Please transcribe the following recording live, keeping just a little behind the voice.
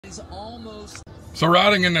is almost... So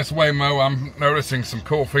riding in this Waymo, I'm noticing some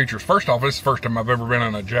cool features. First off, this is the first time I've ever been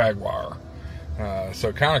in a Jaguar.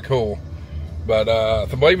 So kind of cool. But I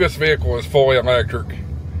believe this vehicle is fully electric.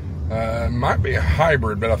 It might be a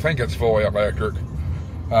hybrid, but I think it's fully electric.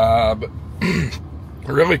 But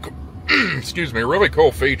really, excuse me, really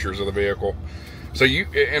cool features of the vehicle. So you,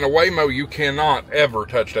 in a Waymo, you cannot ever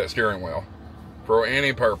touch that steering wheel for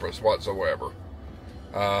any purpose whatsoever.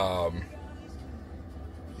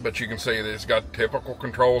 But you can see that it's got typical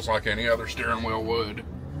controls like any other steering wheel would.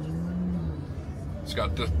 It's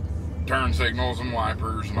got the turn signals and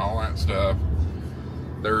wipers and all that stuff.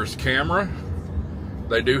 There's camera.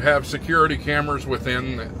 They do have security cameras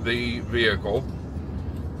within the vehicle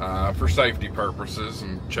for safety purposes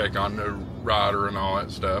and check on the rider and all that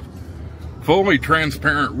stuff. Fully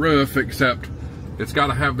transparent roof, except it's got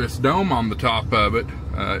to have this dome on the top of it,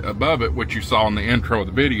 above it, which you saw in the intro of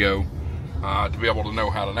the video, to be able to know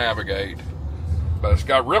how to navigate. But it's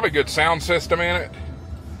got really good sound system in it.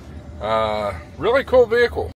 Really cool vehicle.